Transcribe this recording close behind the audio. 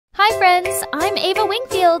friends, I'm Ava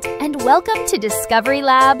Wingfield, and welcome to Discovery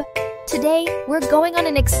Lab. Today, we're going on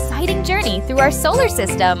an exciting journey through our solar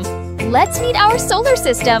system. Let's meet our solar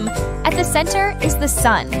system. At the center is the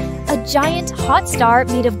sun, a giant hot star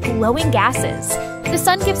made of glowing gases. The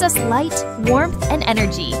sun gives us light, warmth, and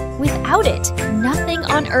energy. Without it, nothing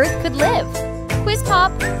on Earth could live. Quiz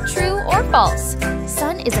Pop, true or false?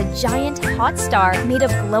 Sun is a giant hot star made of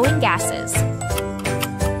glowing gases.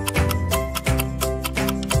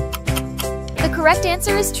 The correct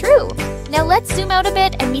answer is true. Now let's zoom out a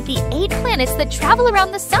bit and meet the 8 planets that travel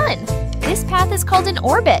around the sun. This path is called an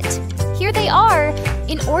orbit. Here they are,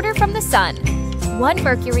 in order from the sun. 1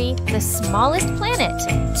 Mercury, the smallest planet.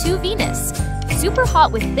 2 Venus, super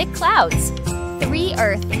hot with thick clouds. 3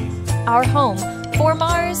 Earth, our home. 4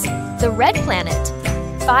 Mars, the red planet.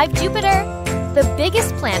 5 Jupiter, the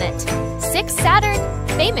biggest planet. 6 Saturn,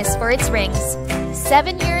 famous for its rings.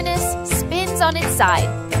 7 Uranus, spins on its side.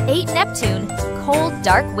 8 Neptune, cold,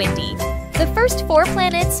 dark, windy. The first 4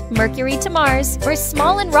 planets, Mercury to Mars, were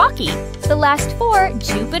small and rocky. The last 4,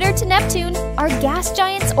 Jupiter to Neptune, are gas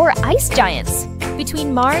giants or ice giants.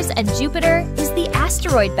 Between Mars and Jupiter is the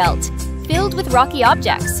asteroid belt, filled with rocky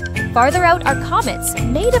objects. Farther out are comets,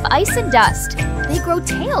 made of ice and dust. They grow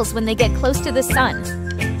tails when they get close to the sun.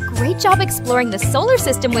 Great job exploring the solar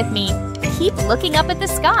system with me. Keep looking up at the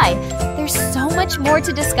sky. There's so much more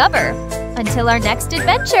to discover. Until our next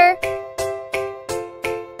adventure!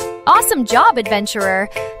 Awesome job, adventurer!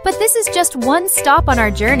 But this is just one stop on our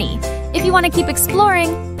journey. If you want to keep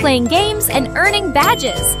exploring, playing games, and earning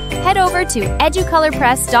badges, head over to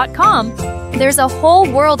educolorpress.com. There's a whole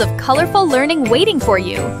world of colorful learning waiting for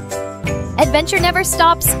you. Adventure never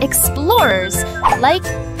stops, explorers! Like,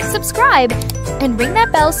 subscribe, and ring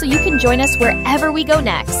that bell so you can join us wherever we go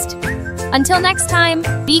next. Until next time,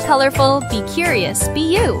 be colorful, be curious, be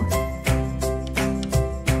you.